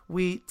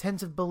 we tend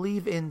to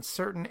believe in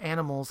certain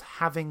animals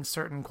having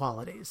certain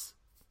qualities.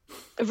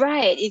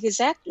 Right,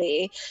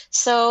 exactly.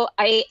 So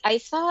I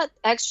thought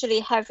actually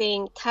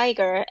having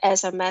Tiger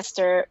as a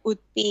master would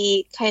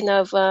be kind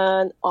of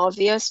an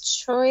obvious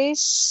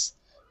choice,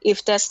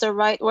 if that's the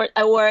right word,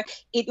 or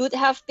it would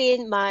have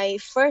been my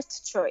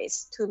first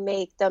choice to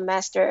make the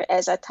master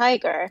as a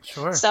tiger,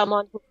 Sure.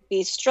 someone who would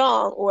be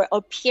strong or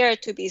appear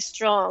to be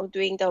strong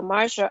doing the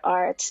martial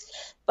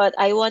arts. But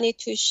I wanted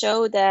to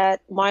show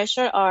that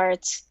martial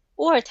arts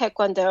or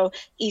Taekwondo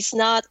is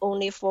not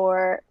only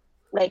for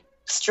like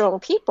strong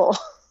people.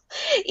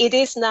 It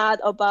is not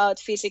about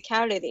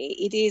physicality.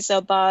 It is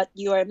about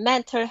your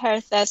mental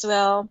health as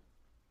well.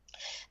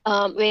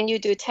 When you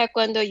do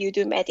Taekwondo, you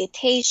do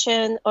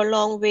meditation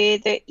along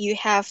with it. You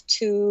have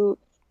to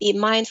be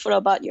mindful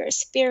about your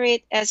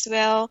spirit as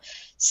well.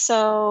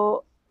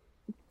 So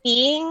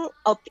being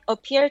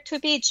appear to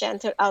be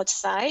gentle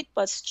outside,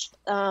 but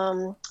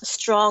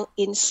strong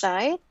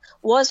inside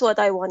was what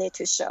I wanted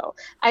to show.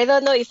 I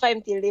don't know if I'm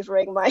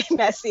delivering my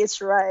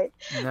message right,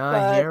 No, I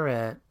but hear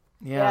it.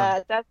 Yeah.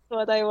 yeah, that's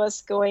what I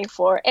was going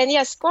for. And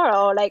yeah,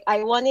 squirrel, like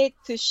I wanted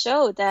to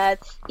show that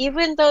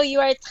even though you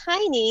are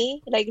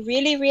tiny, like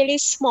really, really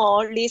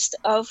small, list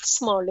of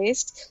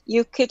smallest,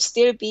 you could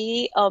still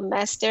be a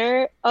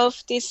master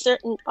of this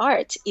certain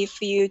art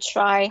if you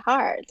try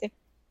hard.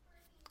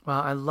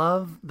 Well, I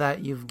love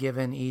that you've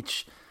given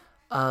each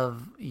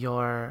of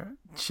your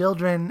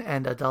children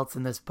and adults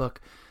in this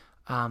book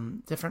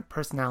different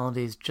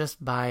personalities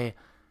just by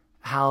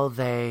how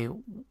they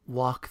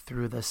walk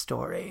through the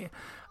story.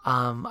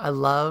 I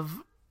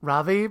love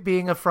Ravi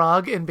being a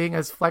frog and being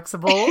as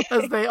flexible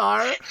as they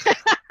are.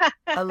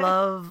 I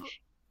love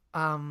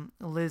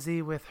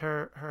Lizzie with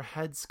her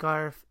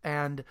headscarf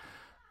and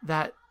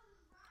that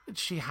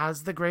she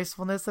has the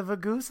gracefulness of a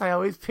goose. I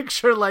always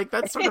picture like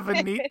that's sort of a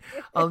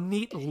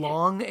neat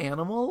long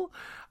animal.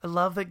 I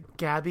love that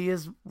Gabby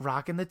is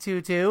rocking the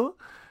tutu,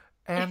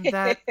 and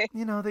that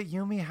that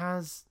Yumi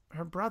has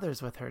her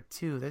brothers with her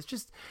too.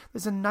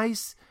 There's a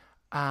nice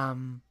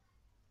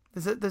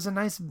there's a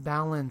nice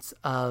balance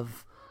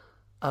of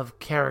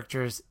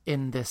characters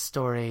in this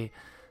story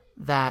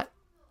that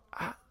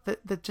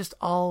that just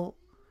all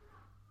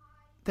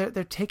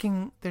they're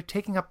taking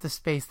up the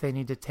space they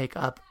need to take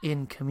up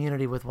in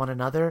community with one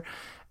another,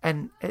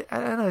 and I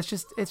don't know,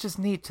 it's just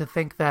neat to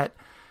think that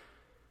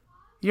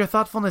your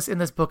thoughtfulness in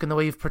this book and the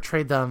way you've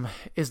portrayed them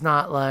is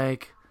not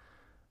like,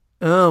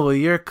 oh well,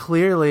 you're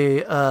clearly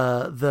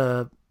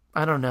the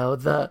I don't know,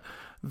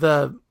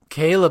 the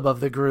Caleb of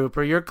the group,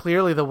 or you're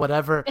clearly the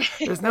whatever.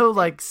 There's no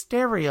like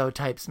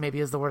stereotypes, maybe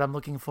is the word I'm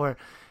looking for,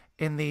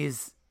 in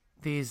these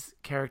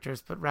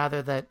characters, but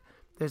rather that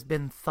there's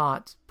been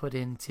thought put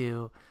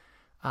into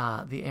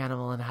the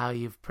animal and how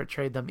you've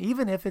portrayed them,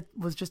 even if it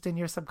was just in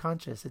your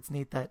subconscious. It's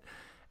neat that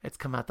it's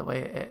come out the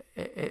way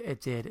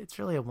it did. It's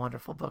really a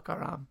wonderful book,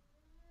 Aram.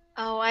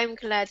 Oh, I'm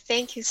glad.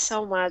 Thank you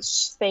so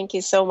much. Thank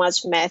you so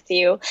much,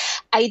 Matthew.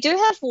 I do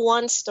have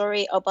one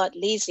story about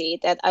Lizzie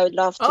that I would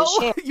love to Oh,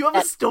 share. you have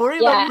a story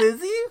Yeah, about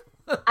Lizzie?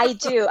 I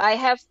do. I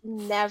have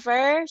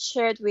never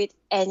shared with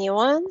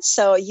anyone,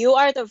 so you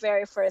are the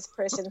very first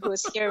person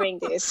who's hearing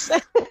this.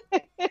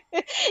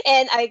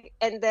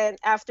 And then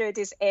after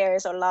this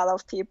airs, a lot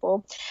of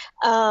people.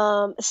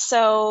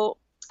 So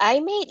I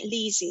made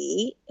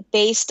Lizzie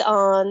based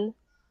on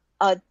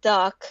a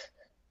duck.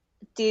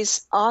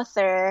 This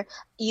author,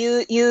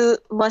 you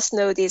must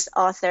know this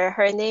author.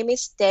 Her name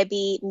is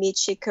Debbie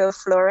Michiko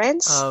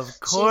Florence. Of She's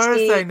course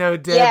I the know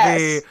Debbie.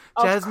 Yes,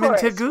 of Jasmine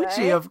course, Taguchi,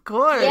 right? of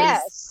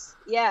course.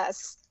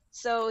 Yes.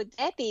 So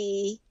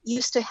Debbie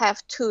used to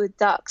have two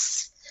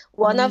ducks.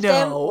 One of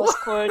them No. was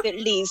called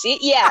Lizzie,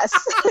 yes,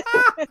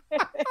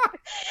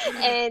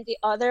 and the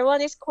other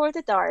one is called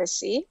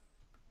Darcy.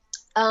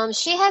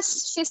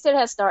 She still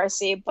has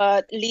Darcy,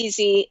 but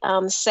Lizzie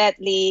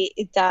sadly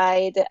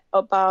died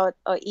about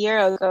a year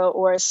ago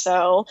or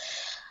so.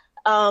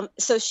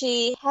 So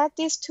she had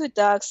these two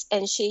ducks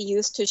and she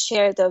used to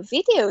share the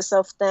videos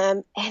of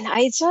them. And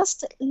I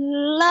just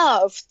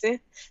loved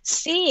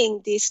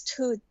seeing these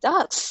two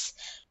ducks.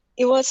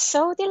 It was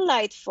so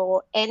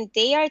delightful. And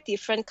they are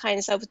different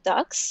kinds of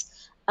ducks.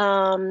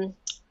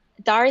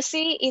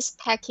 Darcy is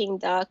Peking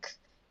duck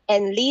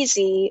and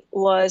Lizzie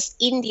was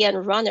Indian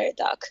runner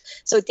duck.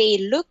 So they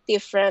look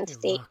different,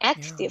 they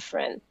act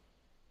different.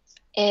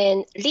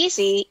 And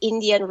Lizzie,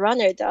 Indian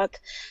runner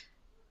duck,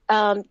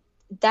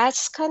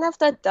 that's kind of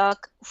the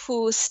duck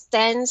who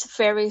stands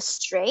very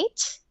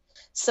straight.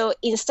 So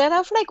instead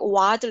of like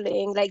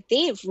waddling, like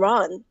they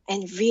run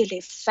and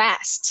really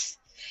fast.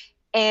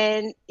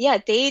 And yeah,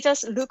 they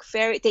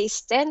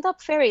stand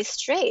up very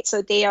straight.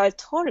 So they are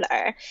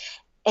taller.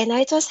 And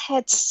I just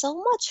had so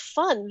much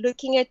fun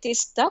looking at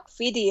these duck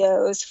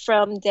videos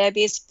from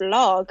Debbie's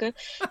blog.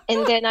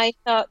 And then I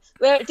thought,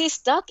 well, this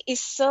duck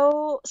is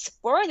so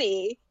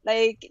sporty.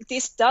 Like,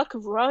 this duck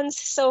runs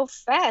so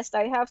fast.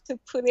 I have to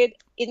put it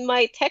in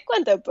my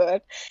Taekwondo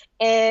book.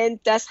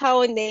 And that's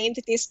how I named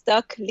this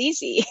duck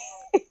Lizzie.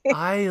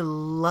 I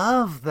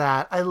love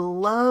that. I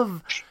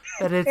love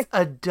that it's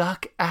a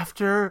duck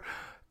after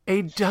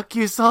a duck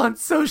you saw on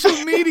social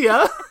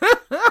media.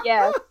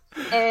 Yes.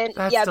 And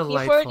That's yeah,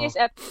 delightful. before this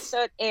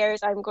episode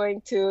airs, I'm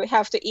going to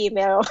have to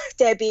email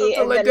Debbie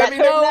to and let then Debbie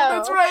let her know. know.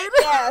 That's right.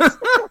 Yes.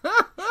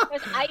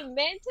 Because I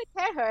meant to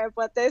tell her,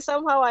 but then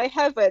somehow I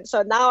haven't.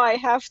 So now I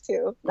have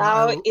to.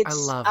 Now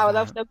it's out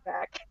of the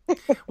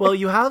bag. Well,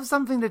 you have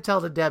something to tell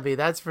to Debbie,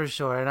 that's for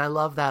sure. And I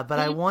love that. But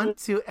I want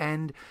to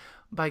end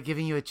by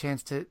giving you a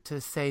chance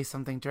to say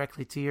something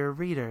directly to your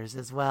readers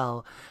as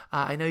well.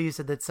 I know you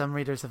said that some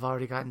readers have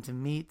already gotten to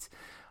meet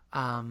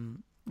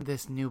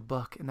this new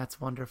book, and that's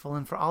wonderful.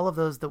 And for all of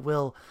those that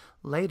will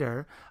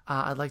later,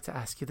 I'd like to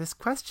ask you this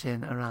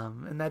question,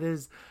 Aram, and that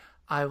is,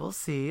 I will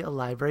see a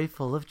library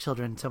full of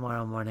children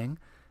tomorrow morning.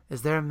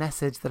 Is there a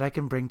message that I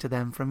can bring to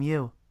them from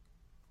you?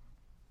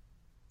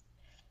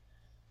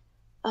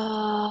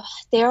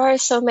 There are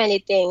so many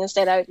things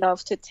that I'd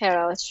love to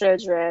tell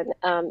children,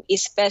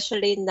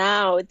 especially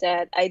now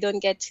that I don't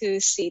get to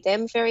see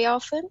them very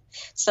often.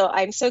 So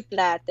I'm so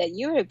glad that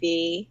you will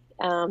be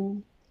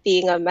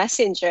being a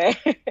messenger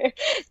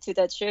to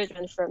the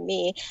children from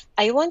me.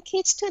 I want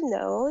kids to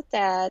know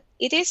that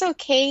it is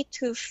okay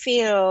to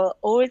feel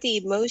all the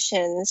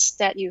emotions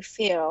that you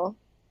feel,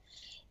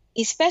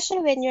 especially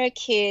when you're a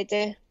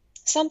kid.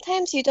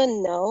 Sometimes you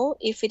don't know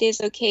if it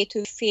is okay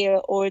to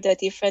feel all the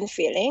different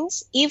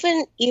feelings.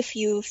 Even if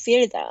you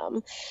feel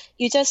them,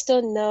 you just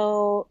don't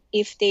know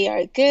if they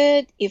are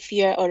good, if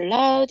you're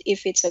allowed,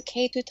 if it's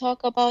okay to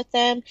talk about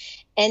them.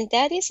 And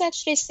that is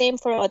actually same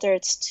for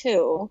adults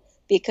too,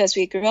 because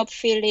we grew up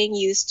feeling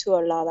used to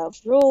a lot of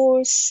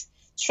rules,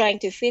 trying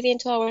to fit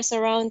into our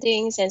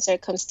surroundings and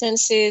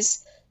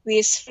circumstances.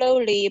 We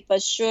slowly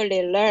but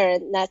surely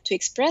learn not to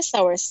express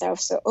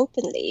ourselves so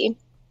openly.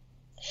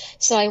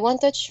 So I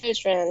want the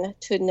children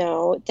to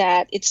know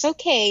that it's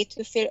okay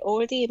to feel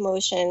all the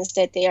emotions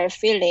that they are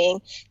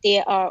feeling.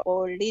 They are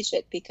all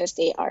legit because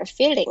they are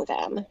feeling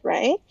them,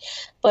 right?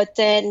 But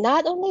then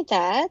not only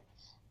that,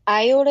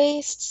 I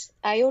always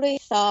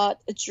thought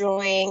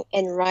drawing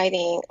and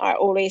writing are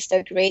always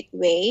the great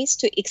ways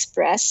to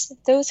express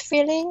those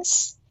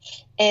feelings.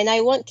 And I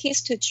want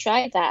kids to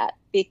try that,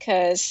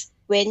 because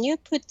when you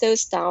put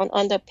those down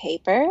on the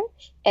paper,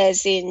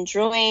 as in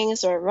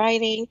drawings or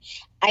writing,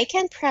 I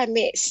can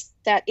promise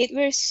that it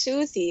will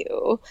soothe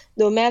you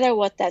no matter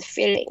what that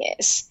feeling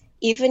is.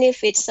 Even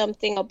if it's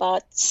something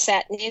about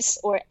sadness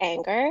or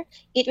anger,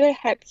 it will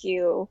help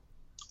you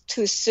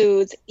to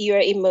soothe your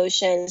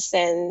emotions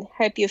and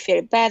help you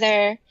feel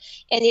better.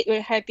 And it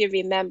will help you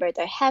remember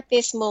the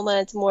happiest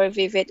moment more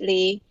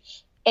vividly.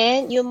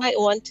 And you might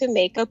want to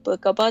make a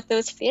book about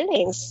those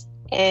feelings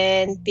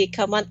and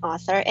become an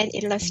author and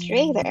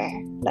illustrator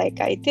like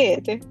I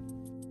did.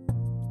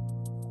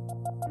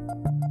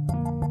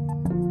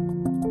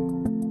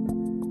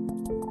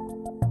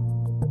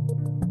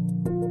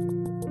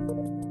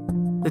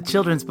 The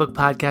Children's Book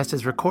Podcast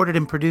is recorded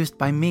and produced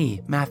by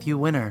me, Matthew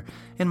Winner,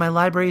 in my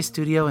library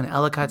studio in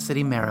Ellicott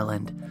City,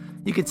 Maryland.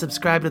 You can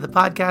subscribe to the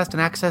podcast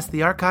and access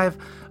the archive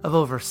of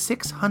over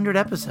 600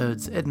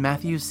 episodes at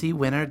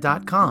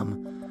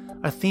MatthewCWinner.com.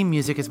 Our theme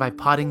music is by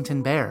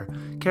Poddington Bear,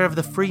 care of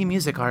the Free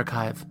Music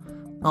Archive.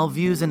 All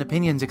views and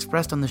opinions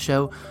expressed on the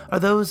show are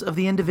those of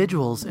the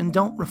individuals and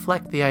don't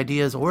reflect the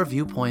ideas or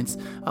viewpoints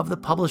of the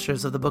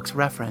publishers of the books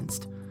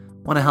referenced.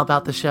 Want to help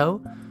out the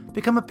show?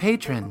 Become a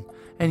patron,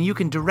 and you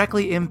can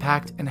directly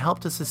impact and help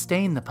to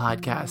sustain the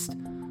podcast.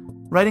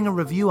 Writing a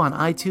review on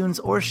iTunes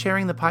or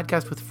sharing the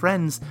podcast with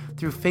friends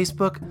through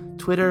Facebook,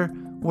 Twitter,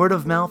 word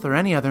of mouth, or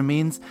any other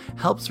means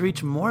helps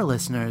reach more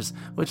listeners,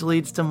 which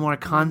leads to more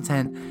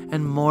content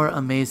and more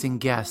amazing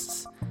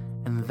guests.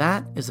 And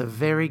that is a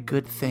very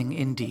good thing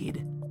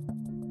indeed.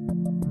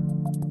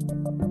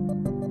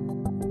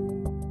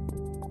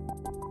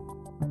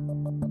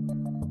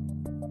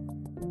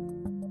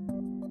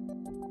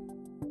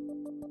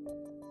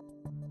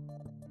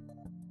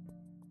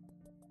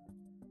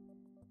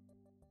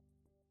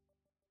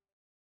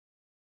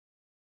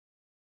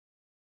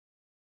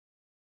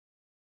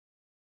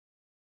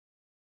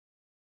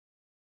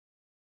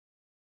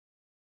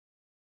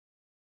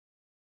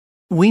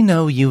 We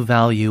know you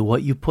value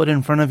what you put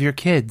in front of your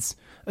kids,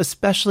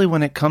 especially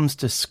when it comes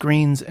to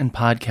screens and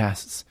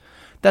podcasts.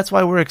 That's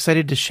why we're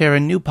excited to share a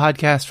new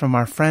podcast from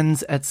our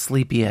friends at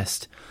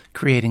Sleepiest,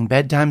 creating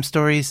bedtime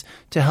stories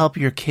to help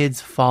your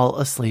kids fall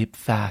asleep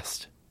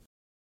fast.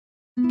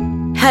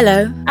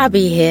 Hello,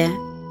 Abby here.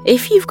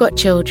 If you've got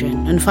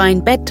children and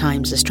find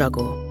bedtime's a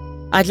struggle,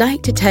 I'd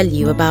like to tell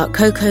you about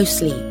Coco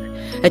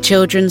Sleep, a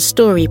children's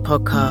story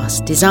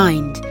podcast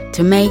designed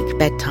to make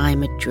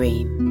bedtime a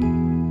dream.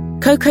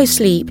 Coco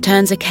Sleep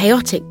turns a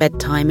chaotic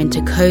bedtime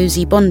into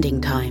cozy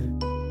bonding time.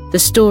 The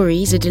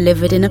stories are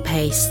delivered in a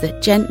pace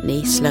that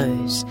gently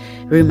slows.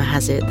 Rumour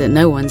has it that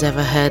no one's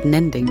ever heard an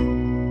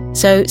ending.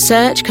 So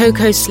search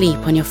Coco Sleep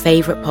on your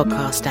favourite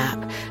podcast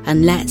app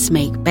and let's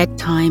make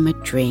bedtime a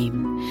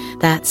dream.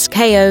 That's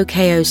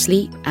KOKO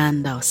Sleep,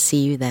 and I'll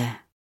see you there.